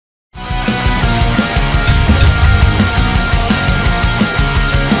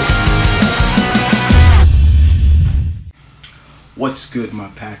What's good, my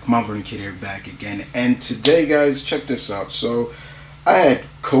pack? Mount Vernon Kid here, back again. And today, guys, check this out. So, I had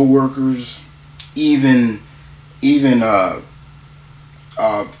coworkers, even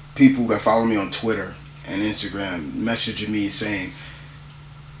people that follow me on Twitter and Instagram messaging me saying,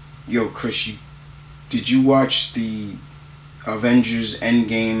 "Yo, Chris, did you watch the Avengers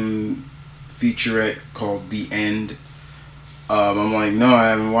Endgame featurette called The End?" I'm like, "No, I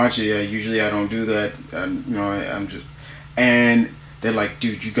haven't watched it yet. Usually I don't do that. I'm just..." And they're like,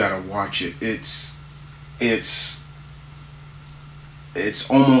 "Dude, you gotta watch it. It's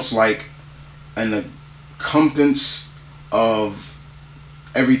almost like an accompaniment of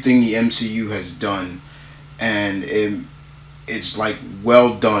everything the MCU has done, and it's like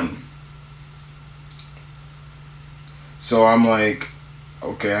well done." So I'm like,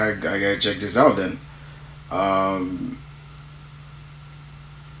 okay, I gotta check this out then.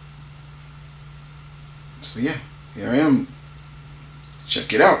 So yeah, here I am.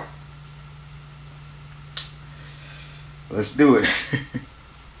 Check it out. Let's do it.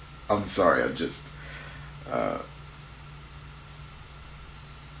 I'm sorry, I'm just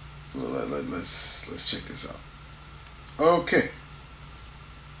let's check this out. Okay.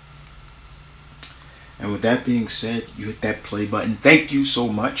 And with that being said, you hit that play button. Thank you so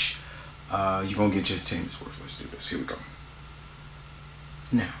much. You're gonna get your entertainment's worth. Let's do this. Here we go.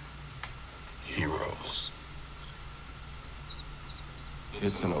 Now. Heroes.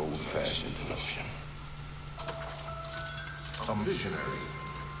 It's an old-fashioned notion. A visionary,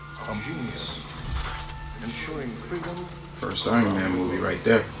 a genius, ensuring freedom. First Iron Man movie right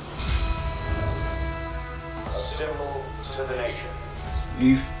there. A symbol to the nation.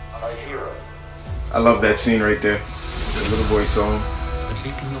 Steve. A hero. I love that scene right there. The little boy song. The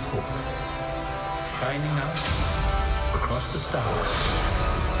beacon of hope, shining out across the stars.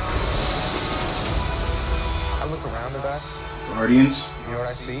 I look around at us. Guardians. You know what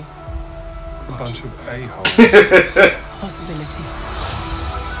I see? A bunch of a-holes. Possibility.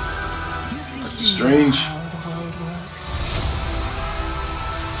 You think That's you strange. know how the world works?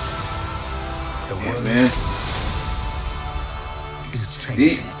 The Yeah, world man. Is Deep.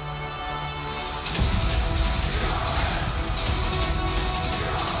 changing.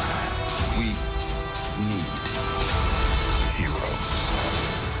 We need heroes.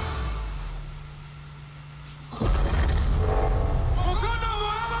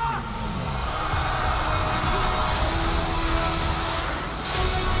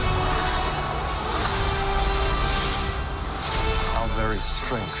 Our very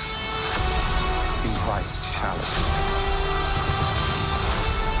strength invites challenge.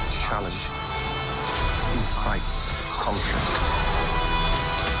 Challenge incites conflict.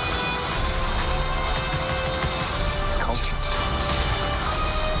 Conflict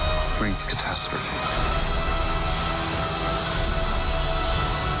breeds catastrophe.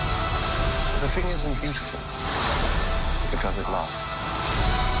 The thing isn't beautiful because it lasts.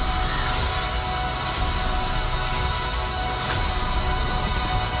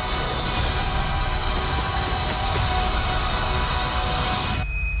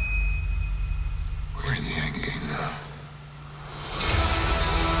 We're in the endgame now.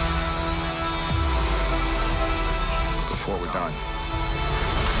 Before we're done,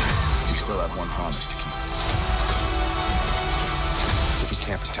 we still have one promise to keep. If you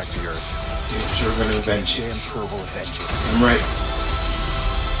can't protect the Earth, Damn sure gonna avenge it. damn sure will avenge it. I'm right.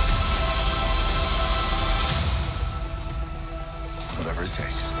 Whatever it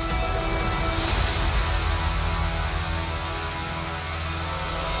takes.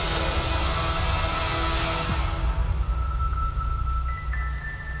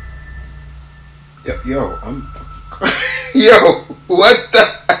 Yo, I'm yo, what the?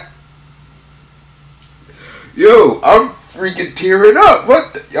 Yo, I'm freaking tearing up.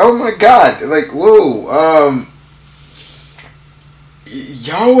 What the? Oh my god. Like, whoa.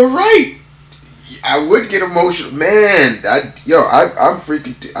 Y'all were right. I would get emotional. Man, I'm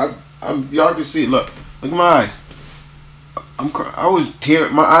freaking y'all can see it. Look at my eyes. I was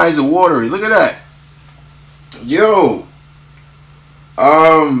tearing, my eyes are watery. Look at that. Yo.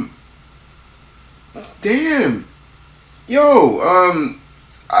 Damn. Yo,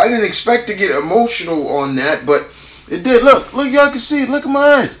 I didn't expect to get emotional on that, but it did. Look, y'all can see it. Look at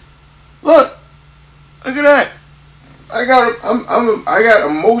my eyes. Look at that. I got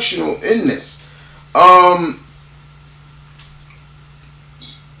emotional in this.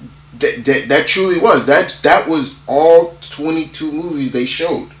 That truly was. That was all 22 movies they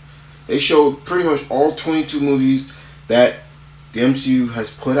showed. They showed pretty much all 22 movies that the MCU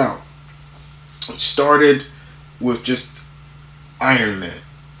has put out. It started with just Iron Man,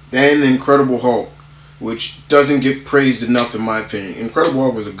 then Incredible Hulk, which doesn't get praised enough in my opinion. Incredible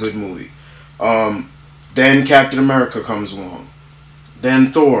Hulk was a good movie. Then Captain America comes along.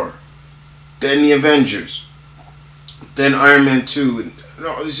 Then Thor. Then the Avengers. Then Iron Man 2.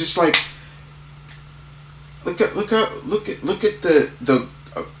 No, it's just like look at the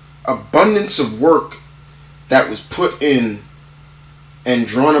abundance of work that was put in and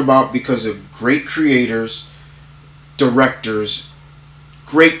drawn about because of great creators, directors,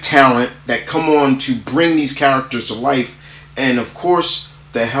 great talent that come on to bring these characters to life, and of course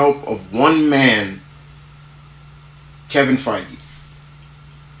the help of one man, Kevin Feige,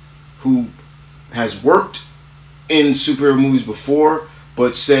 who has worked in superhero movies before,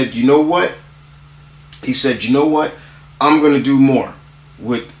 but said, you know what? He said, you know what? I'm going to do more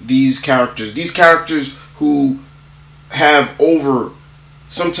with these characters. These characters who have over,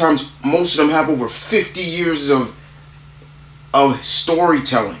 sometimes most of them have over 50 years of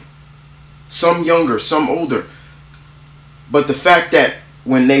storytelling. Some younger, some older. But the fact that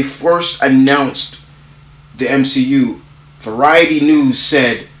when they first announced the MCU, Variety News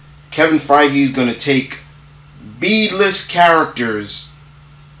said Kevin Feige is going to take B-list characters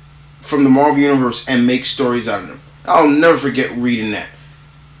from the Marvel Universe and make stories out of them. I'll never forget reading that.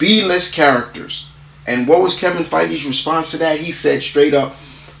 B-list characters. And what was Kevin Feige's response to that? He said straight up,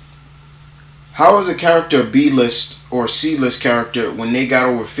 how is a character a B-list or C-list character when they got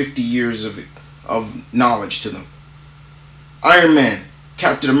over 50 years of knowledge to them? Iron Man,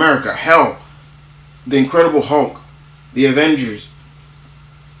 Captain America, hell, the Incredible Hulk, the Avengers,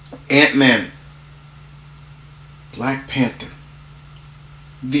 Ant-Man, Black Panther.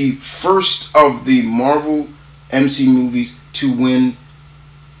 The first of the Marvel MC movies to win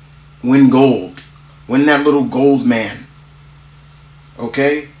gold. Win that little gold man.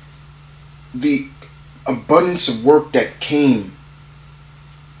 Okay? The abundance of work that came.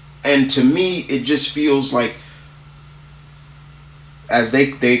 And to me, it just feels like, as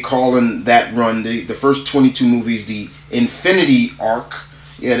they call in that run, the first 22 movies, the Infinity Arc.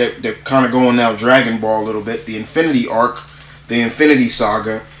 Yeah, they're kind of going now Dragon Ball a little bit. The Infinity Arc, the Infinity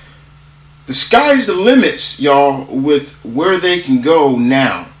Saga. The sky's the limits, y'all, with where they can go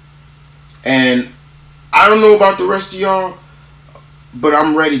now. And I don't know about the rest of y'all, but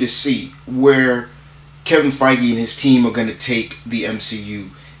I'm ready to see where Kevin Feige and his team are going to take the MCU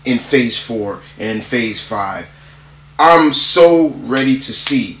in Phase 4 and in Phase 5. I'm so ready to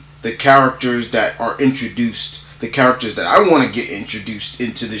see the characters that are introduced, the characters that I want to get introduced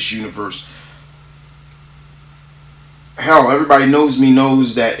into this universe. Hell, everybody knows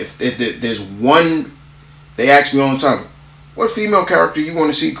that if there's one, they ask me all the time, what female character you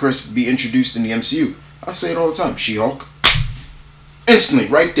want to see, Chris, be introduced in the MCU? I say it all the time, She-Hulk. Instantly,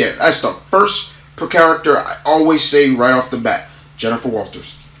 right there. That's the first per character I always say right off the bat. Jennifer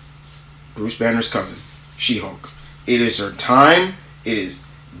Walters, Bruce Banner's cousin, She-Hulk. It is her time. It is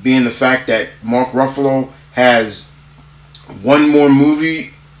being the fact that Mark Ruffalo has one more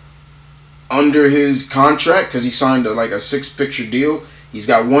movie under his contract because he signed a 6-picture deal. He's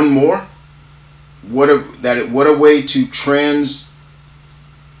got one more. What a way to transfer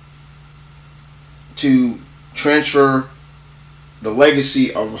the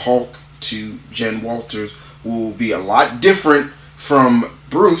legacy of Hulk to Jen Walters, who will be a lot different from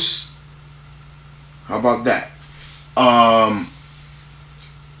Bruce. How about that?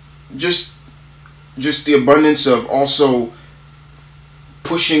 Just the abundance of also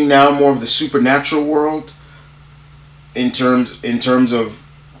pushing now more of the supernatural world in terms of,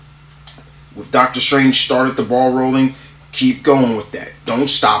 with Doctor Strange started the ball rolling, keep going with that. Don't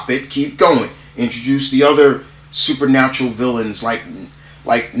stop it. Keep going. Introduce the other supernatural villains like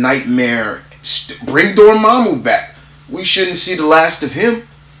Nightmare. Bring Dormammu back. We shouldn't see the last of him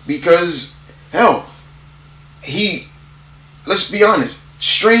because, hell, let's be honest,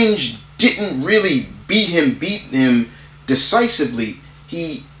 Strange didn't really beat him decisively.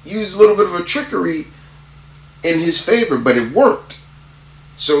 He used a little bit of a trickery in his favor, but it worked.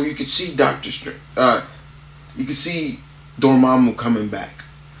 So you could see you could see Dormammu coming back.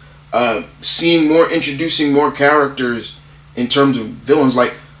 Introducing more characters in terms of villains,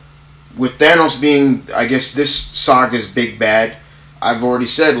 like with Thanos being, I guess, this saga's big bad. I've already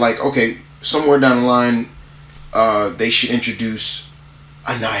said, okay, somewhere down the line, they should introduce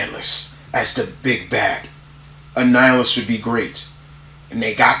Annihilus as the big bad. Annihilus would be great, and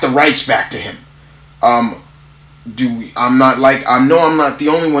they got the rights back to him. I know I'm not the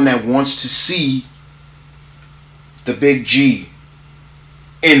only one that wants to see the big G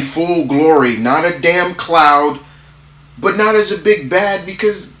in full glory, not a damn cloud, but not as a big bad,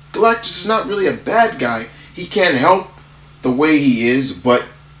 because Galactus is not really a bad guy. He can't help the way he is, but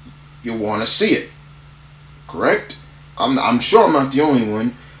you want to see it. correct? I'm sure I'm not the only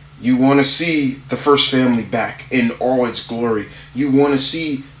one. You want to see the first family back in all its glory. You want to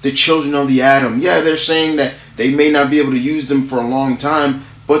see the children of the atom. Yeah, they're saying that they may not be able to use them for a long time,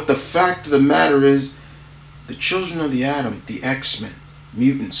 but the fact of the matter is, the children of the atom, the X-Men,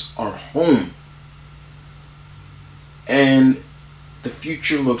 mutants, are home. And the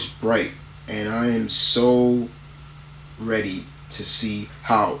future looks bright. And I am so ready to see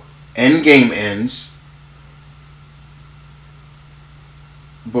how Endgame ends.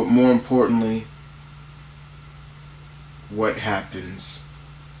 But more importantly, what happens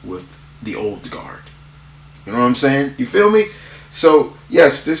with the old guard. You know what I'm saying? You feel me? So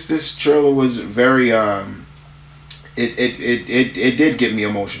yes, this trailer was very it did get me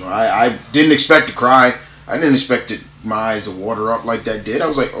emotional. I didn't expect to cry. I didn't expect my eyes to water up like that did. I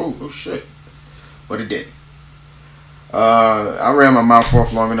was like, oh shit. But it did. I ran my mouth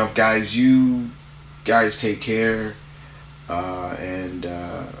off long enough, guys. You guys take care. And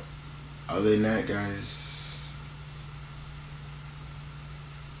other than that, guys,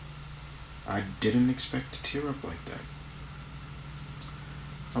 I didn't expect to tear up like that.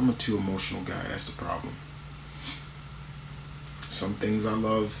 I'm a too emotional guy. That's the problem. Some things I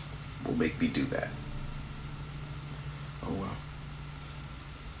love will make me do that. Oh well.